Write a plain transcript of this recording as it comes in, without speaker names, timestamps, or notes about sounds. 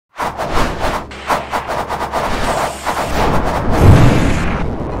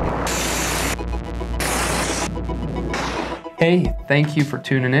Hey, thank you for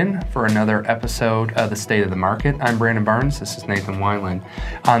tuning in for another episode of The State of the Market. I'm Brandon Barnes, this is Nathan Weinland.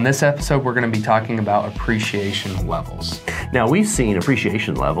 On this episode, we're going to be talking about appreciation levels. Now, we've seen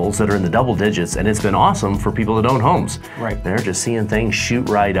appreciation levels that are in the double digits, and it's been awesome for people that own homes. Right. They're just seeing things shoot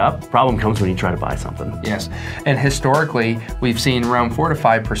right up. Problem comes when you try to buy something. Yes, and historically, we've seen around 4 to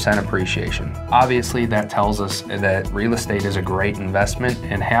 5% appreciation. Obviously, that tells us that real estate is a great investment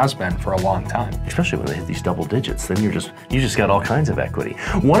and has been for a long time. Especially when they hit these double digits, then you just got all kinds of equity.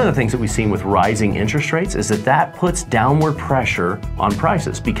 One of the things that we've seen with rising interest rates is that puts downward pressure on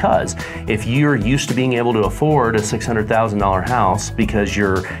prices, because if you're used to being able to afford a $600,000 house because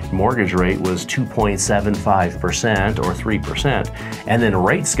your mortgage rate was 2.75% or 3%, and then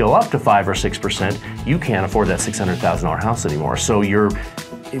rates go up to 5 or 6%, you can't afford that $600,000 house anymore. So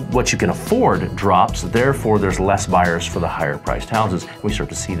what you can afford drops, therefore there's less buyers for the higher priced houses. We start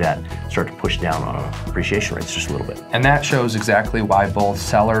to see that start to push down on appreciation rates just a little bit. And that shows exactly why both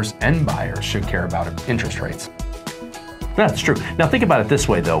sellers and buyers should care about interest rates. That's true. Now think about it this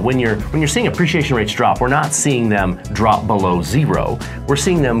way though, when you're seeing appreciation rates drop, we're not seeing them drop below zero. We're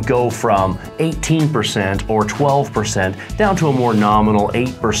seeing them go from 18% or 12% down to a more nominal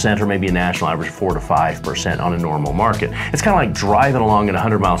 8% or maybe a national average 4 to 5% on a normal market. It's kind of like driving along at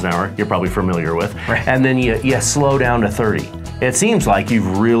 100 miles an hour, you're probably familiar with, right. And then you slow down to 30. It seems like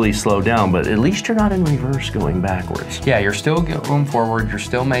you've really slowed down, but at least you're not in reverse going backwards. Yeah, you're still going forward, you're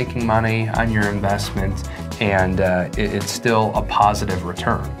still making money on your investment, and it's still a positive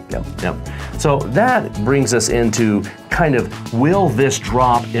return. Yep. So that brings us into kind of, will this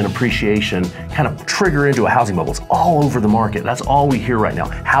drop in appreciation kind of trigger into a housing bubble? It's all over the market. That's all we hear right now.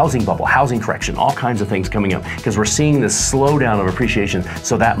 Housing bubble, housing correction, all kinds of things coming up because we're seeing this slowdown of appreciation,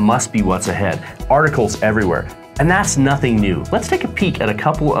 so that must be what's ahead. Articles everywhere. And that's nothing new. Let's take a peek at a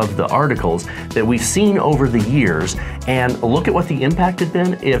couple of the articles that we've seen over the years and look at what the impact had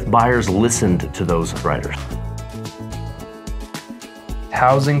been if buyers listened to those writers.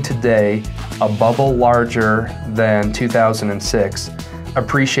 Housing today, a bubble larger than 2006.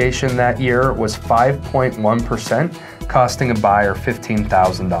 Appreciation that year was 5.1%, costing a buyer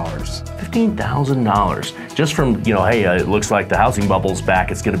 $15,000. $15,000 just from, hey, it looks like the housing bubble's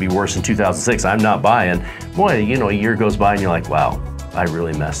back, it's going to be worse in 2006, I'm not buying. Boy, a year goes by and you're like, wow, I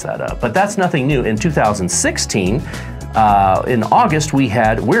really messed that up. But that's nothing new. In 2016, in August,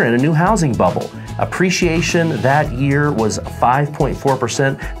 we're in a new housing bubble. Appreciation that year was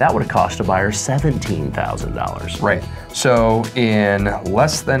 5.4%. That would have cost a buyer $17,000. Right. So in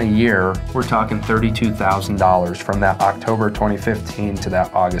less than a year, we're talking $32,000 from that October 2015 to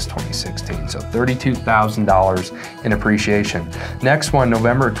that August 2016. So $32,000 in appreciation. Next one,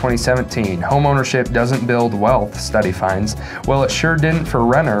 November 2017. Homeownership doesn't build wealth, study finds. Well, it sure didn't for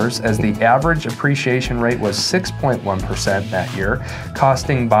renters, as the average appreciation rate was 6.1% that year,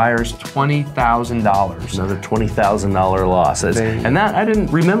 costing buyers $20,000. Another $20,000 loss. And that, I didn't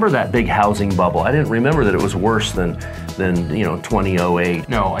remember that big housing bubble. I didn't remember that it was worse than 2008.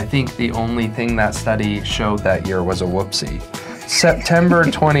 No, I think the only thing that study showed that year was a whoopsie. September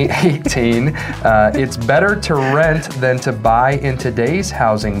 2018, it's better to rent than to buy in today's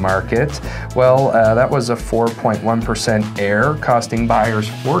housing market. Well, that was a 4.1% error, costing buyers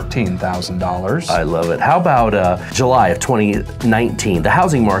 $14,000. I love it. How about July of 2019? The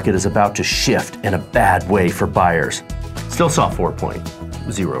housing market is about to shift in a bad way for buyers. Still saw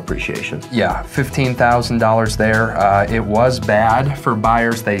 4.0 appreciation. Yeah, $15,000 there. It was bad for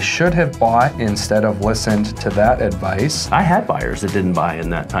buyers. They should have bought instead of listened to that advice. I had buyers that didn't buy in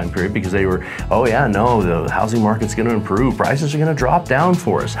that time period because they were, oh yeah, no, the housing market's going to improve. Prices are going to drop down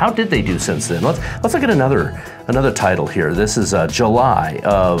for us. How did they do since then? Let's look at another title here. This is let's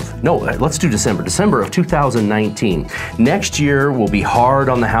do December. December of 2019. Next year will be hard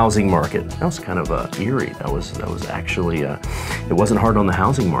on the housing market. That was kind of eerie. That was actually, it wasn't hard on the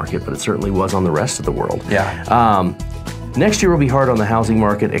housing market, but it certainly was on the rest of the world. Yeah. Next year will be hard on the housing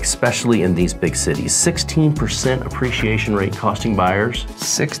market, especially in these big cities. 16% appreciation rate costing buyers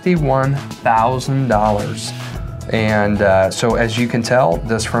 $61,000. And so as you can tell,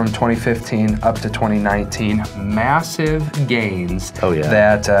 this from 2015 up to 2019, massive gains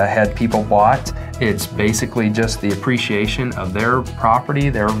that had people bought. It's basically just the appreciation of their property,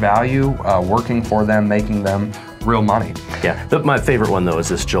 their value, working for them, making them real money. Yeah, but my favorite one though is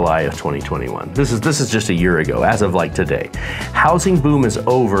this July of 2021. This is just a year ago, as of like today. Housing boom is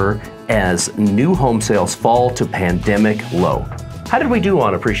over as new home sales fall to pandemic low. How did we do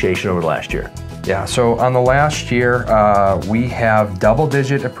on appreciation over the last year? Yeah, so on the last year, we have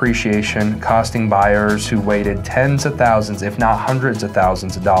double-digit appreciation costing buyers who waited tens of thousands, if not hundreds of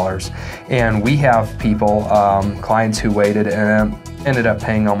thousands of dollars. And we have people, clients who waited and ended up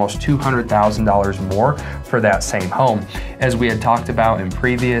paying almost $200,000 more for that same home. As we had talked about in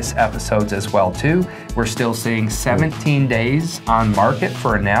previous episodes as well too, we're still seeing 17 days on market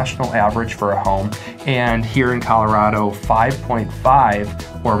for a national average for a home, and here in Colorado,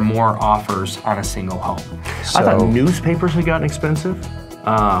 5.5 or more offers on a single home. So, I thought newspapers had gotten expensive.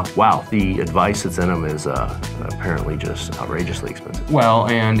 Wow, the advice that's in them is apparently just outrageously expensive. Well,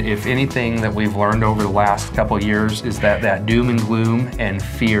 and if anything that we've learned over the last couple of years is that doom and gloom and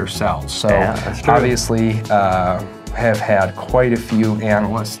fear sells. So yeah, that's true. Obviously have had quite a few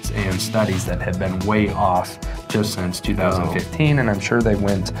analysts and studies that have been way off just since 2015, and I'm sure they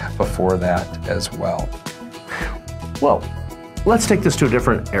went before that as well. Well, let's take this to a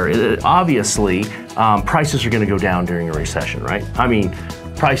different area. Obviously, prices are going to go down during a recession, right? I mean,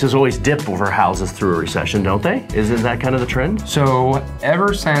 prices always dip for houses through a recession, don't they? Isn't that kind of the trend? So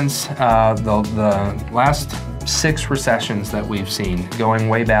ever since the last 6 recessions that we've seen, going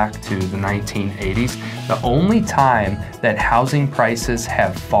way back to the 1980s, the only time that housing prices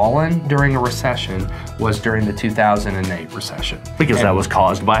have fallen during a recession was during the 2008 recession. Because that was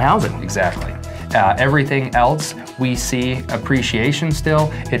caused by housing. Exactly. Everything else, we see appreciation still.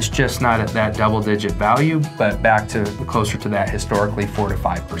 It's just not at that double-digit value, but back to closer to that historically 4 to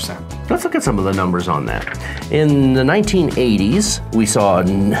 5%. Let's look at some of the numbers on that. In the 1980s, we saw a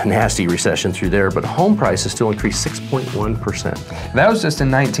nasty recession through there, but home prices still increased 6.1%. That was just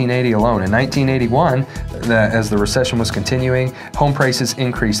in 1980 alone. In 1981, as the recession was continuing, home prices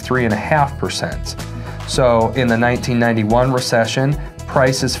increased 3.5%. So in the 1991 recession,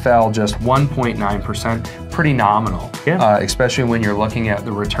 prices fell just 1.9%, pretty nominal, yeah. Especially when you're looking at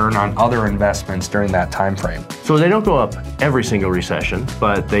the return on other investments during that time frame. So they don't go up every single recession,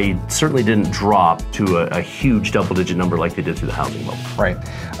 but they certainly didn't drop to a huge double-digit number like they did through the housing bubble. Right.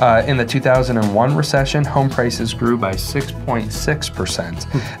 In the 2001 recession, home prices grew by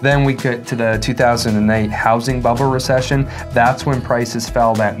 6.6%. Then we get to the 2008 housing bubble recession. That's when prices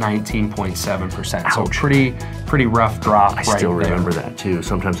fell at 19.7%. So pretty rough drop. I still remember that too.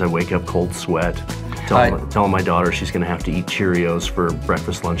 Sometimes I wake up cold sweat, telling my daughter she's going to have to eat Cheerios for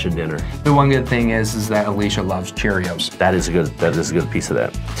breakfast, lunch, and dinner. The one good thing is that Alicia loves Cheerios. That is a good piece of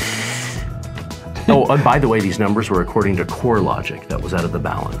that. Oh, and by the way, these numbers were according to CoreLogic. That was out of the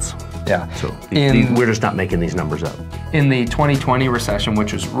balance. Yeah. So we're just not making these numbers up. In the 2020 recession,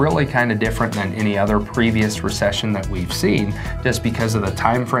 which was really kind of different than any other previous recession that we've seen, just because of the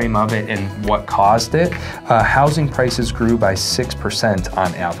time frame of it and what caused it, housing prices grew by 6%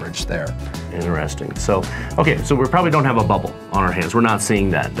 on average there. Interesting. So, okay, so we probably don't have a bubble on our hands. We're not seeing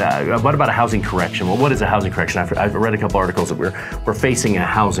that. What about a housing correction? Well, what is a housing correction? I've read a couple articles that we're facing a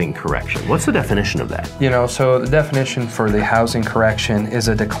housing correction. What's the definition of that? You know, so the definition for the housing correction is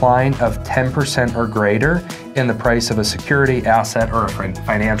a decline of 10% or greater in the price of a security, asset, or a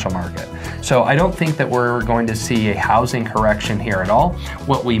financial market. So I don't think that we're going to see a housing correction here at all.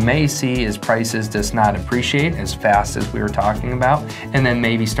 What we may see is prices just not appreciate as fast as we were talking about, and then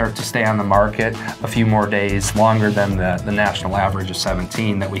maybe start to stay on the market a few more days longer than the national average of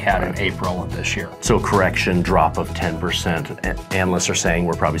 17 that we had in April of this year. So correction drop of 10%. Analysts are saying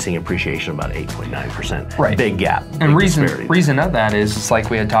we're probably seeing appreciation about 8.9%. Right. Big gap. And reason of that is, it's like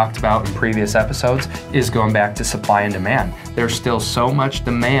we had talked about in previous episodes, is going back to supply and demand. There's still so much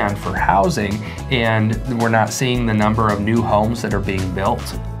demand for housing, and we're not seeing the number of new homes that are being built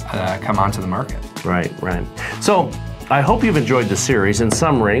come onto the market. Right. So I hope you've enjoyed the series. In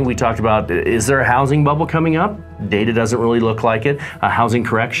summary, we talked about, is there a housing bubble coming up? Data doesn't really look like it. A housing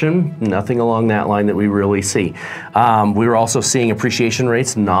correction? Nothing along that line that we really see. We were also seeing appreciation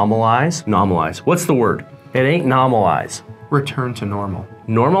rates normalize. Normalize. What's the word? It ain't normalize. Return to normal.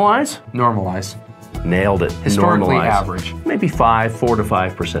 Normalize? Normalize. Nailed it. Historically Normalize. average. Maybe 4 to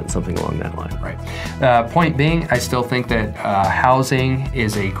 5%, something along that line. Right. Point being, I still think that housing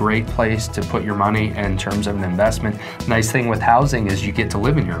is a great place to put your money in terms of an investment. Nice thing with housing is you get to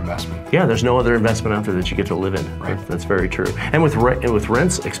live in your investment. Yeah, there's no other investment out there that you get to live in. Right. That's very true. And with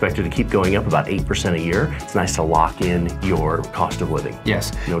rents expected to keep going up about 8% a year, it's nice to lock in your cost of living.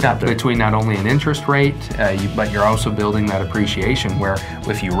 Yes. Between not only an interest rate, but you're also building that appreciation where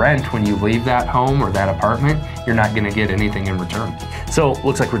if you rent, when you leave that home or that apartment, you're not going to get anything in return. So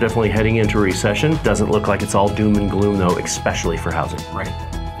looks like we're definitely heading into a recession. Doesn't look like it's all doom and gloom though, especially for housing. Right.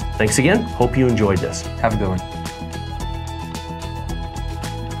 Thanks again. Hope you enjoyed this. Have a good one.